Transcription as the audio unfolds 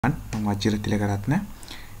මම වජිර තිලකරත්න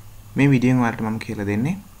මේ වීඩියෝෙන් ඔයාලට මම කියලා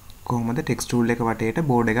දෙන්නේ කොහොමද ටෙක්ස්ට් ටූල් එක වටේට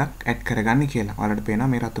බෝඩ් එකක් ඇඩ් කරගන්නේ කියලා. ඔයාලට පේනවා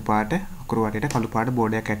මේ රතු පාට අකුරු වටේට කළු පාට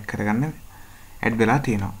බෝඩ් එකක් ඇඩ් කරගන්න ඇඩ් වෙලා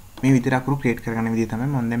තියෙනවා. මේ විදිහට අකුරු ක්‍රියේට් කරගන්න විදිය තමයි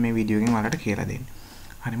මම දැන් මේ වීඩියෝ එකෙන් ඔයාලට කියලා දෙන්නේ.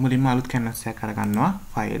 හරි මුලින්ම අලුත් canvas එකක් අරගන්නවා.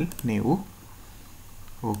 file new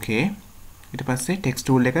okay ඊට පස්සේ ටෙක්ස්ට්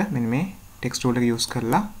ටූල් එක මෙන්න මේ ටෙක්ස්ට් ටූල් එක යූස්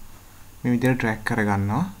කරලා මේ විදිහට drag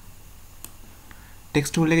කරගන්නවා.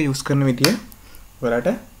 ටෙක්ස්ට් ටූල් එක යූස් කරන විදිය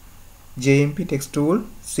ඔයාලට GIMP Text Tool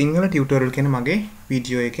Sinhala tutorial කියන මගේ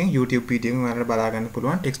වීඩියෝ එකෙන් YouTube වීඩියෝ එකෙන් ඔයාලට බලා ගන්න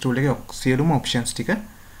පුළුවන්. ටෙක්ස්ට් ටූල් එකේ සියලුම ඔප්ෂන්ස් ටික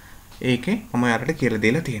ඒකේ මම ඔයාලට කියලා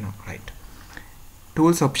දීලා තියෙනවා. right.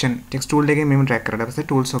 Tools option text tool එකේ මෙහෙම drag කරලා ඊපස්සේ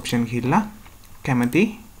Tools option ගිහිල්ලා කැමති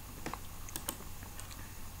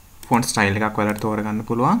font style එකක් ඔයාලට තෝරගන්න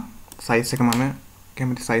පුළුවන්. size එක මම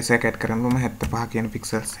කැමති size එකක් add කරන්න මම 75 කියන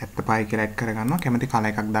pixels 75 කියලා add කරගන්නවා. කැමති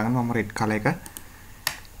color එකක් දාගන්න මම red color එක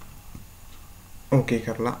okay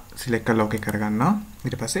කරලා select කරලා okay කරගන්නවා.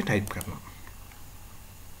 ඊට පස්සේ type කරනවා.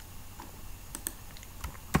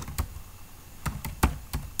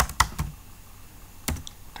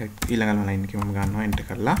 type ඊළඟ line එකේ මම ගන්නවා enter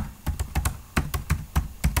කරලා.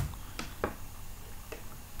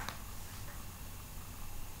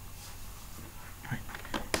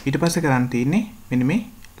 ඊට පස්සේ කරන් තියෙන්නේ මෙන්න මේ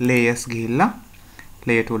layers ගිහිල්ලා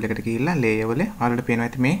layer tool එකට ගිහිල්ලා layer වල ඔයාලට පේනවා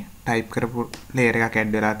ඇති මේ type කරපු layer එකක් add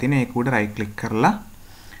වෙලා තියෙන ඒක උඩ right click කරලා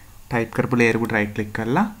type කරපු layer උඩ right click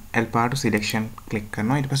කරලා alpha to selection click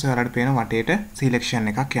කරනවා. ඊට පස්සේ ඔයාලට පේන වටේට selection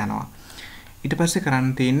එකක් යනවා. ඊට පස්සේ කරන්න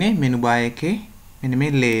තියෙන්නේ menu bar එකේ මෙන්න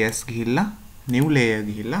මේ layers ගිහිල්ලා new layer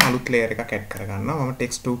ගිහිල්ලා අලුත් layer එකක් add කරගන්නවා. මම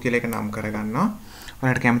text 2 කියලා එක නම් කරගන්නවා.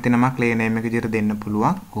 ඔයාලට කැමති නමක් layer name එක විදිහට දෙන්න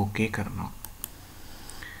පුළුවන්. okay කරනවා.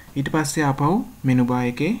 ඊට පස්සේ ආපහු menu bar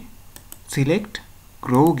එකේ select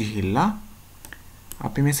grow ගිහිල්ලා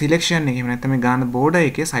අපි මේ selection එකේ එහෙම නැත්නම් මේ ගාන border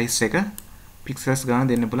එකේ size එක pixels ගාන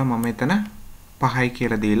දෙන්න පුළුවන්. මම එතන 5යි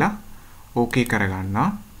කියලා දීලා okay කරගන්නවා.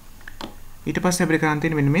 ඊට පස්සේ අපිට කරන්න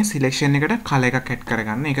තියෙන්නේ මෙන්න මේ selection එකට color එකක් add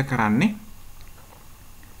කරගන්න. ඒක කරන්නේ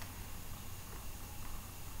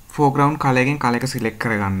foreground color එකෙන් color එක select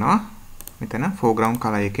කරගන්නවා. මෙතන foreground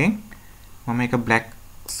color එකෙන් මම ඒක black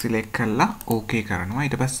select කරලා okay කරනවා.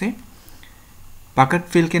 ඊට පස්සේ bucket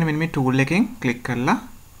fill කියන මෙන්න මේ tool එකෙන් click කරලා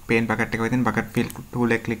paint bucket එක වලින් bucket fill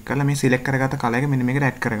tool එක click කරලා මේ select කරගත්ත color එක මෙන්න මේකට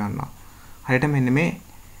add කරගන්නවා. හරියට මෙන්න මේ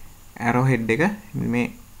arrow head එක මේ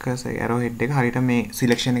cursor arrow head එක හරියට මේ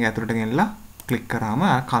selection එක ඇතුළට ගෙනලා click කරාම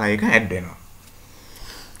color එක add වෙනවා.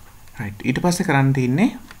 right. ඊට පස්සේ කරන්න තියෙන්නේ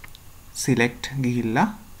select ගිහිල්ලා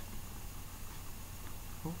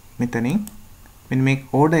මෙතනින් මෙන්න මේ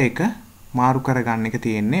order එක මාරු කරගන්න එක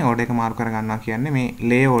තියෙන්නේ. order එක මාරු කරගන්නවා කියන්නේ මේ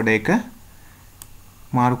lay order එක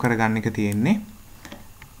මාරු කරගන්න එක තියෙන්නේ.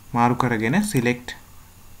 මාරු කරගෙන select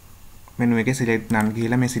menu එකේ select none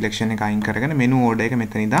ගිහලා මේ selection එක අයින් කරගෙන menu order එක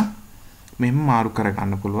මෙතන ඉඳන් මෙහෙම මාරු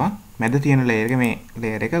කරගන්න පුළුවන්. මැද තියෙන layer එක මේ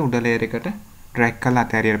layer එක උඩ layer එකට drag කරලා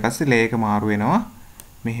අතහැරියට පස්සේ layer එක මාරු වෙනවා.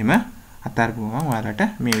 මෙහෙම අතහැරපුවම ඔයාලට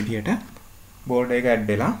මේ විදිහට border එක add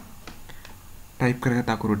වෙලා type කරගත්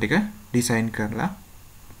අකුරු ටික design කරලා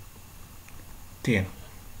තියෙනවා.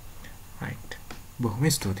 right. බොහොම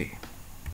ස්තුතියි.